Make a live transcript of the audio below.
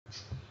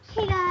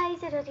Hey guys,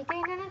 it's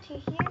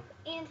Rosie392 here,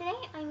 and today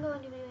I'm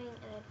going to be doing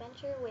an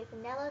adventure with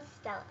Nella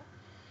Stella.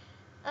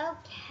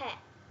 Okay,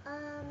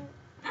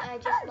 I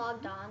just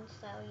logged on,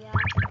 so yeah.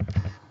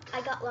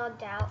 I got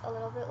logged out a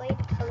little bit ago.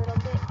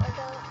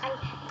 I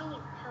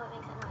hate how it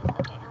makes that noise.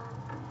 Okay,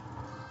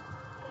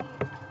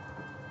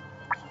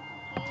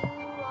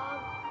 you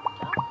logged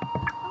off?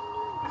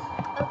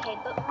 Oh no. Okay,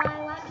 but my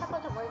laptop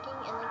wasn't working,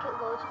 and like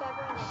it loads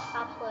forever, and it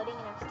stops loading,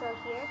 and I'm still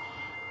here.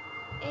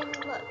 And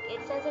look,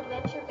 it says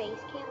Adventure Base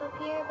Camp up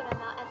here, but I'm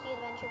not at the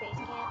Adventure Base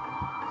Camp.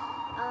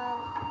 A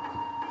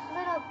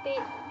little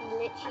bit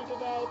glitchy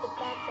today, but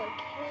that's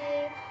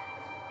okay.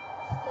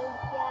 So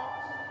yeah,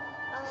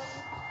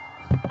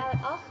 I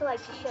would also like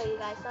to show you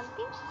guys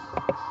something.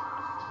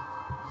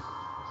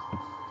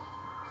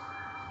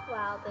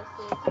 While this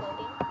is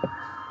loading.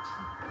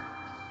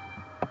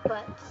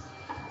 But,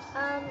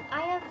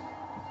 I have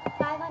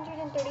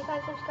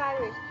 535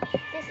 subscribers.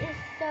 This is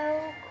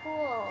so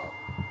cool.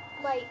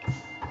 Like,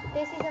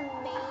 this is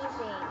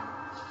amazing.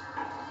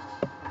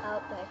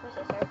 Oh, there's my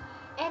sister.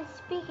 And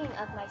speaking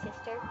of my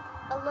sister,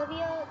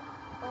 Olivia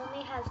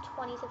only has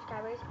 20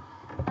 subscribers.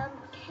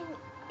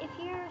 If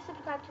you're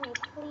subscribed to me,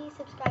 please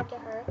subscribe to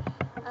her.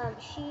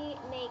 She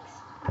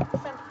makes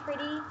some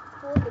pretty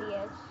cool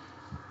videos.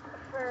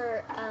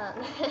 Her,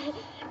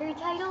 her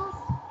titles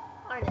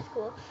aren't as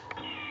cool.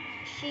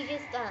 She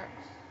just,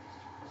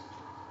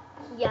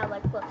 yeah,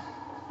 like, look,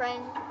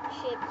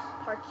 Friendship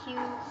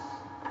Parkour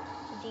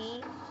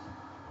D.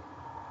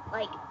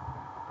 Like,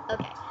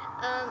 okay,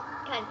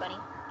 kind of funny.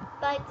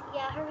 But,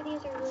 yeah, her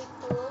videos are really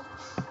cool.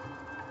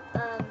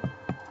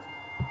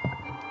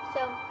 So,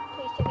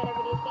 please check out her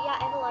videos. But, yeah,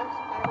 I have a lot of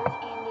subscribers,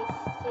 and this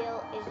still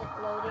isn't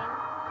loading.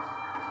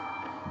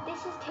 This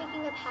is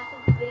taking up half of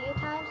the video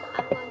time, so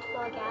I'm going to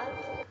log out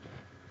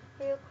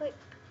real quick.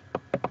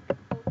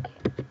 Okay,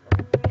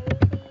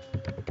 Rosie,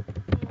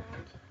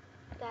 and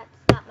that's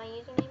not my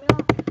username at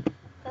all.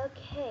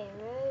 Okay,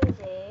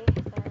 Rosie,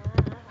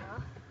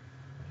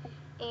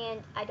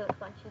 and I don't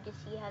want you to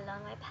see how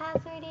long my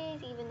password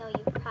is, even though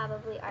you've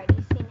probably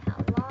already seen how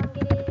long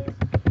it is.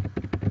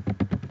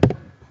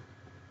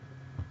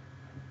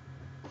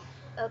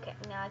 Okay,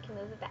 now I can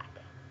move it back.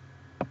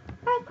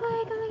 Right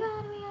click, oh my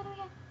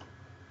god.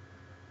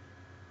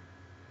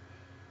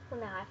 Well,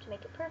 now I have to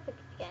make it perfect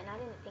again. I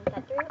didn't think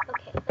that through.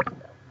 Okay, let's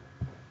go.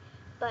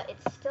 But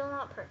it's still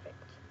not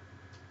perfect.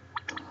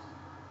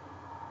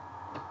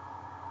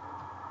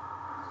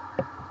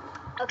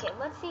 Okay,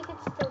 let's see if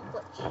it's still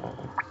glitchy.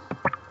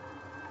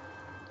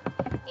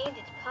 And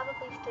it's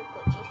probably still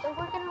glitchy. So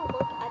we're going to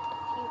look at a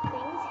few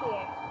things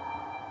here.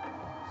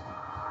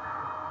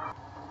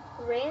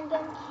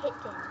 Random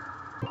kitten.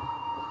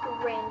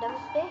 Random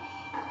fish.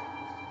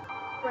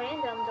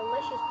 Random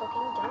delicious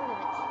looking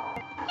donut.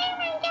 Oh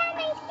my god,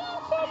 my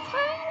screen's so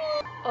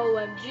tiny!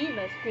 OMG,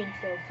 my screen's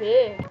so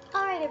big.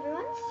 Alright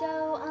everyone, so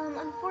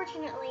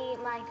unfortunately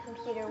my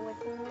computer was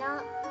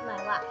not my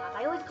laptop.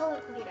 I always call it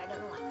a computer, I don't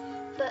know why.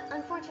 But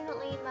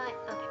unfortunately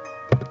okay.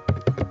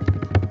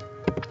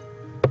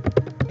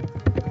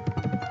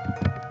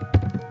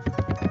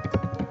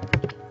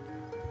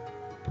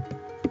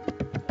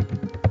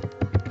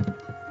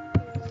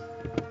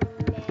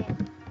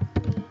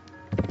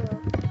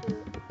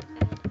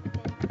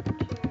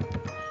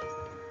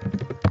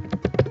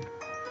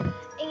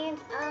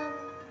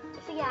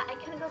 I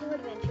couldn't go to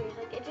adventures.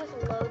 Like, it just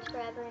loads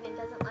forever and it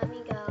doesn't let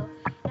me go.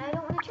 And I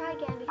don't want to try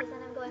again because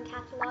then I'm going to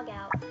have to log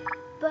out.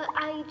 But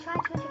I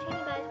tried to entertain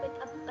you guys with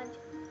a bunch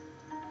of...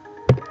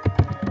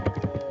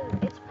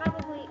 It's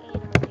probably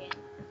Animal Jam.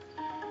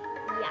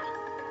 Yeah.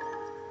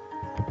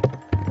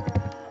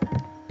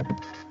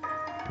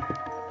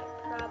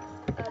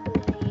 Probably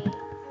just AJ.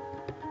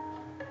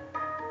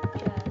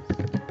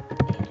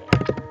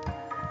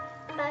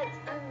 But,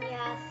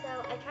 yeah, so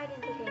I tried to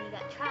entertain you guys.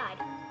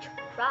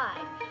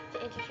 Tried to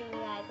entertain you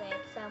guys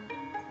with some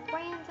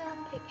random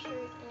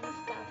pictures and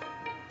stuff.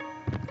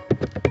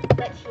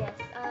 But yes,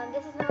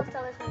 this is Nella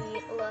Stella's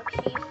new look.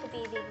 She used to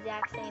be the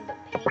exact same but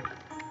pink.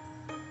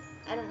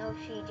 I don't know if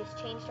she just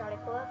changed her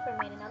article up or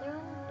made another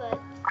one, but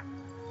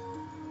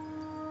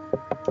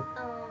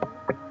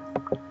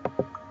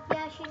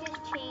yeah, she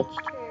just changed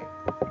her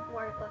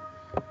article.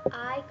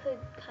 I could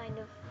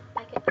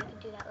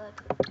do that look,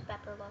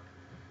 Pepper look.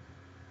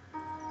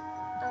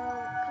 Come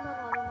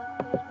on,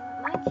 Ramdom,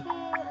 my two, oh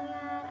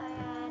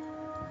god.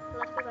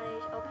 Let's be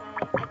buddies, okay.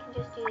 I can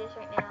just do this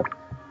right now.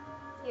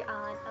 You're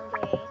on,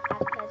 okay, as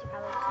because you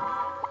probably just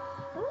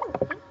know. Ooh,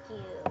 thank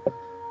you.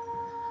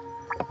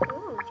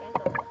 Ooh,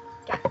 gentle.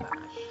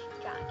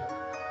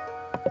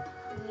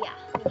 Yeah,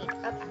 me neither.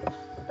 Okay.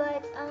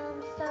 But,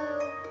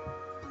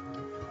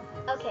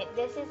 okay,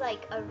 this is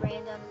like a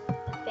random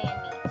fan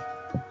meet.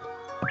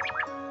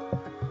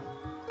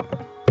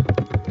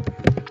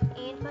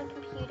 And my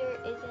computer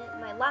isn't, oh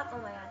my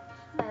god,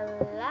 my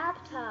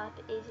laptop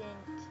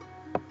isn't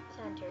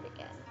centered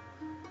again.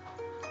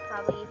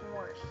 Probably even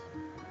worse.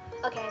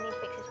 Okay, I need to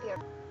fix this beer.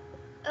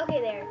 Okay,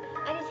 there.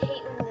 I just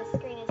hate when the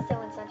screen is so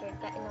uncentered.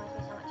 That annoys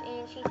me so much.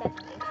 And she said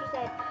something. She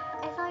said,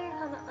 I saw your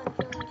comment on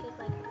Julian Choose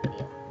Minecraft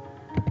video.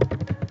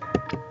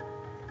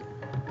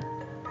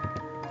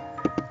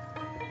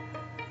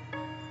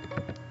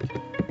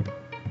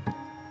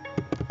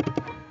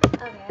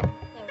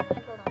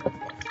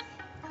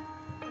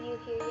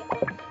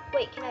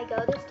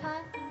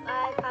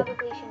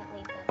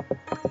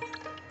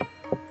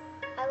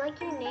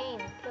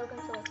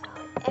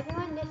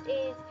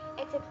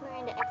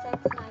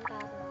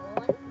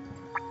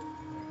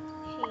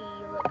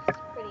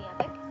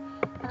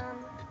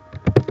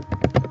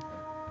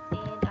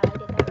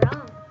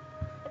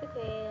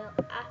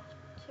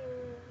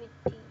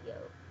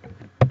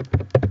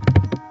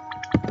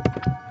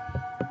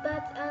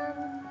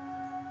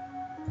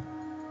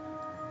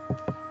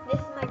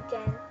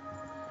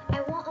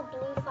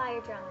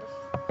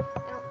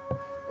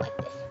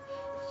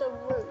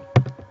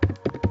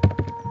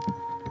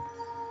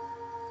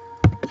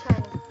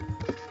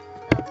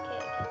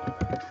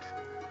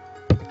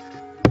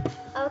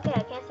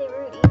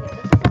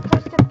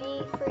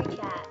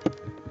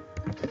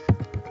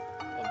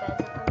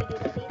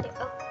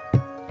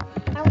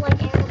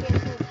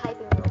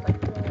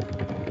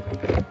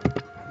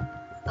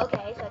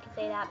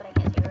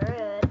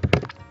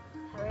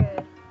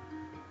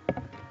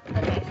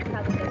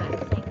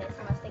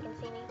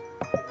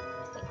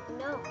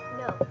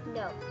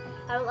 no.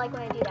 I don't like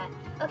when I do that.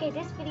 Okay,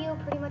 this video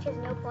pretty much has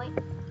no point.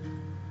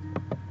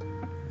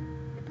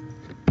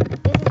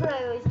 This is what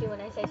I always do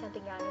when I say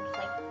something random. Just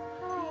like,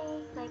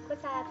 hi, like,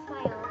 what's up,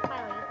 smile,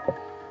 smiley.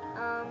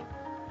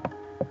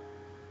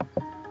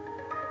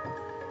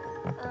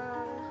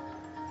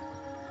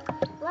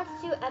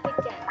 Let's do epic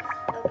dance.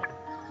 Okay.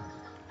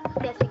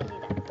 Yes, we can do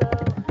that. Go to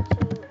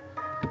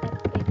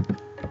epic.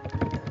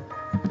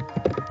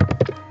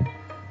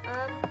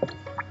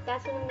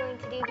 That's what I'm going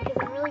to do because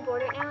I'm really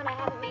bored right now and I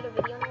haven't made a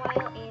video in a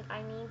while and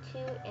I need to,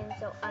 and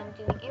so I'm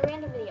doing a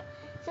random video.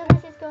 So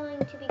this is going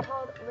to be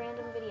called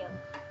Random Video.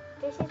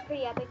 This is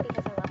pretty epic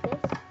because I love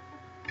this.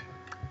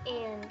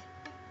 And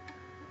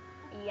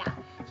yeah.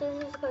 So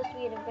this is supposed to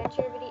be an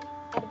adventure video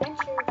that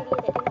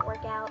didn't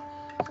work out.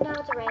 So now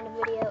it's a random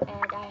video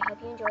and I hope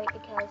you enjoy it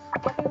because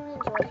everyone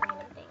enjoys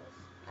random things.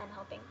 I'm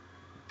hoping.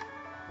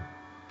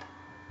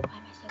 Why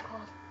am I so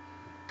cold?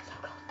 So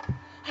cold.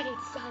 I need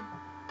sun.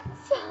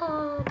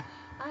 Sun!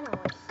 I know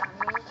where sun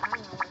is. I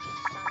know where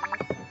sun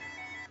is.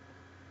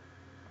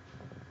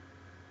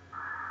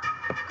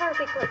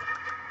 Perfect place.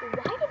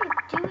 Why did it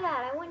do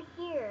that? I went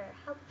here.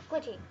 How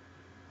glitchy.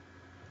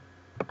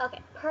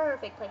 Okay,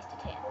 perfect place to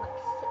tan. Like,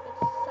 it's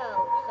so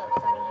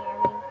sunny here.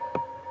 I mean,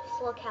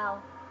 just look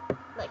how,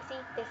 like,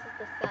 see, this is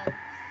the sun.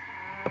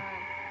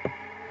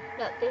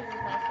 No, this is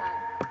my sun.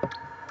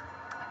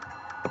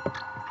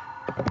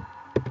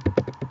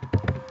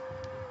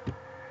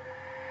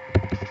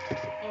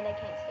 And I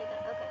can't say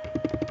that. Okay.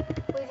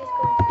 We're just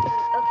going to do,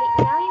 okay,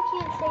 now you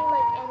can't say,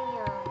 like, any,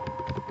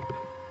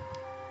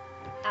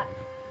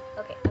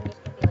 okay, I'm just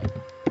gonna be like,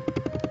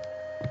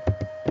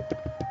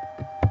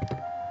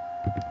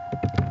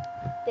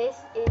 this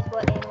is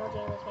what Animal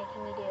Jam is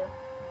making me do.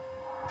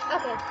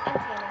 Okay, I'm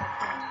tan enough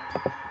now.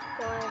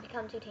 Don't want to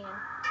become too tan.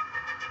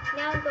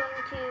 Now I'm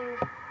going to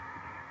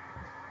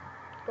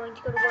go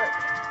to work.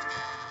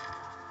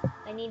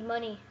 I need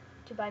money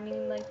to buy me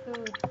my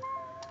food.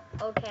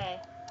 Okay.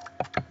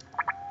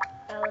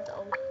 That was a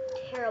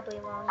terribly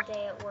long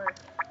day at work.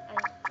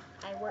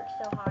 I worked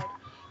so hard.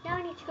 Now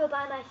I need to go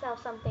buy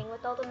myself something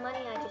with all the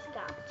money I just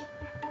got.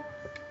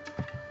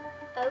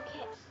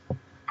 Okay.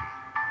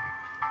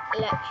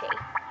 Electric.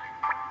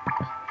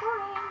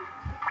 Boring.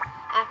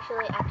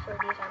 Actually,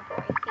 these aren't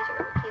boring. These are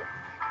really cute.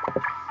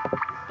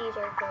 These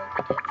are really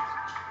cute too.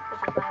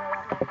 Which is why I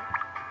love them.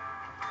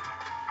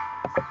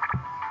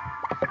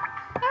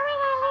 Oh my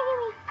god, look at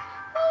me.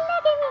 Look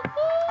at me.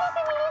 Look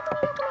at me. Look at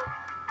me. Look at me.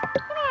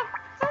 Come here.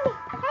 Howdy.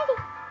 Howdy.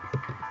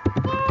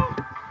 Yeah.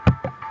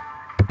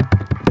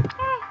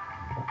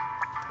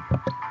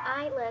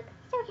 I look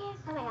so cute.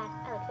 Oh my god.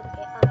 I look so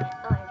cute. Oh my god.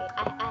 Oh my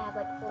god. I have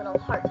like little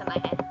hearts on my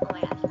head. Oh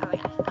my gosh. Oh my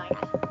gosh. Oh my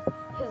gosh.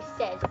 Who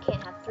says you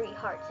can't have 3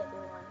 hearts,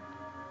 everyone?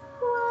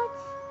 What?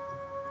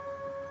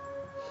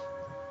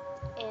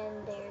 And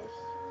there's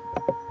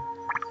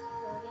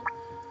Logan.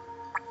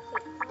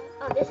 Wait,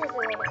 oh, this is the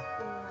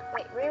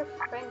rare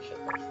friendship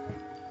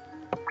bracelet.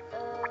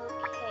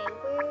 Okay,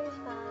 where's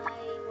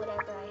my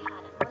whatever I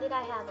had on? What did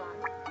I have on?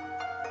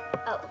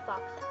 Oh, a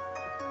fox set.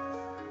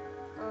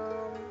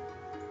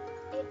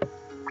 It's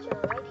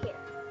right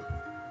here.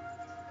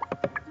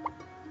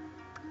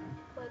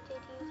 What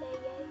did you say,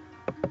 yay?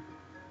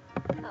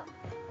 Oh.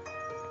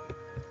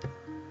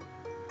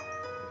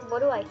 What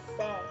do I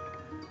say?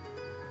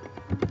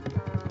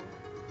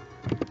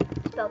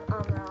 Spelled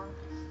wrong.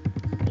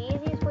 The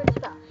easiest word to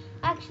spell.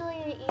 Actually,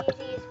 the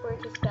easiest word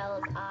to spell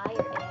is I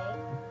or A.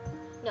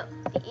 No,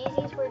 the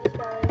easiest word to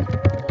spell is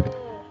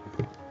Rose.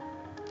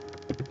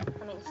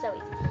 I mean, so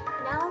easy.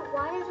 Now,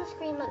 why does the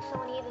screen look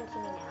so uneven to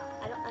me now?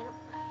 I don't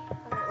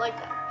like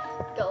that.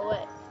 Go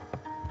away.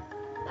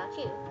 Not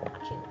you.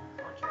 Not you.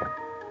 Not you.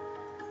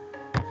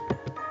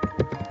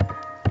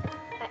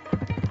 I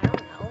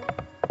don't know.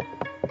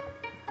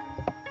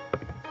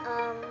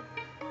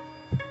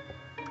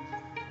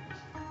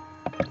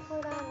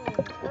 Hold on.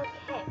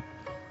 Okay.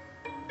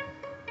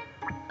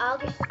 I'll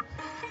just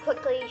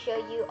quickly show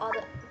you all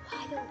the...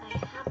 Why don't I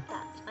have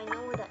that? I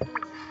know where that is.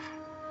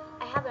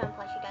 I have it on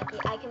Plushy Ducky.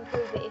 I can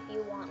prove it if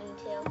you want me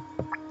to.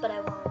 But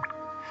I won't.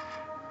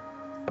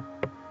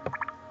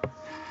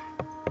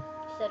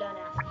 So don't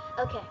ask.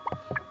 Okay.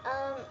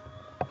 Oh,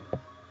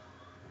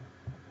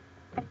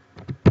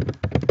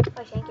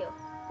 thank you.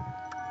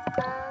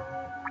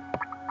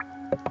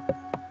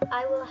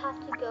 I will have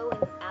to go in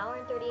 1 hour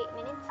and 38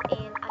 minutes,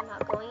 and I'm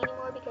not going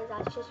anymore because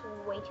that's just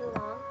way too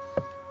long.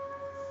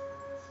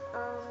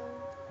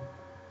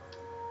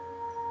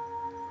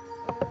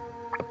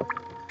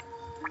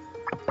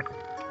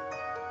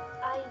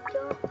 I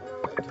don't know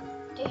what to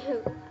do.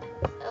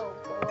 I'm so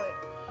bored.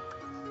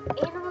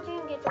 Animal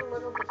Dream gets a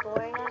little bit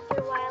boring after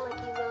a while, like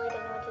you really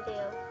don't know what to do.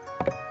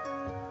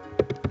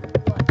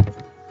 What?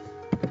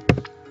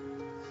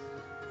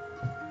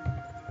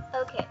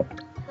 Okay,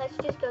 let's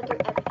just go through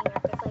everything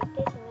real quick, like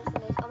this and this and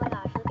this. Oh my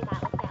gosh, look at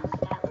that, look at that, look at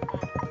that, look at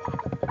that, look at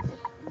that, look at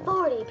that.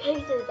 40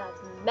 pieces of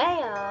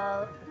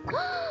mayo!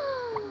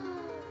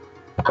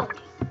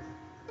 Okay.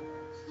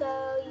 So,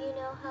 you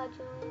know how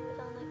Julian was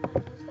on like 5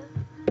 minutes ago?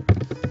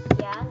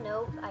 Yeah,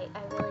 nope, I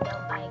really don't.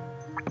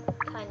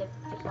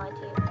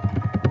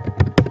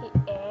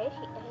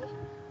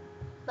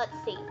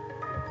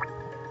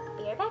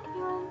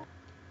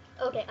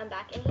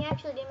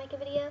 make a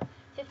video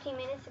 15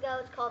 minutes ago.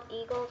 It's called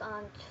Eagles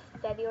on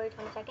February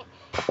 22nd.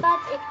 But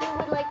if you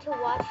would like to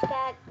watch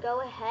that,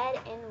 go ahead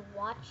and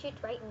watch it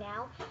right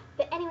now.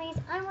 But anyways,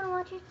 I want to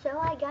watch it, so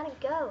I gotta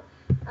go.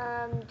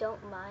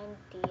 Don't mind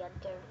the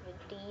other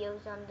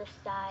videos on the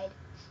side.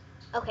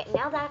 Okay,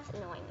 now that's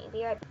annoying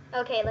me.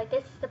 Okay, like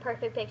this is the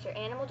perfect picture.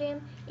 Animal Jam,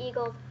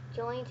 Eagles,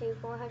 join to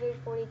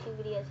 442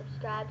 videos,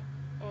 subscribed,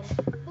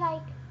 and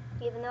like.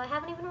 Even though I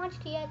haven't even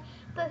watched it yet,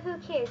 but who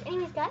cares?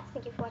 Anyways, guys,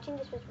 thank you for watching.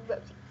 This was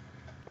Rosie.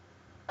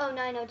 Oh,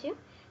 902.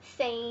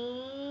 Say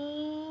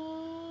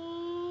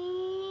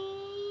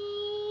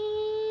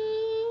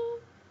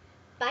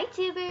bye,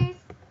 tubers.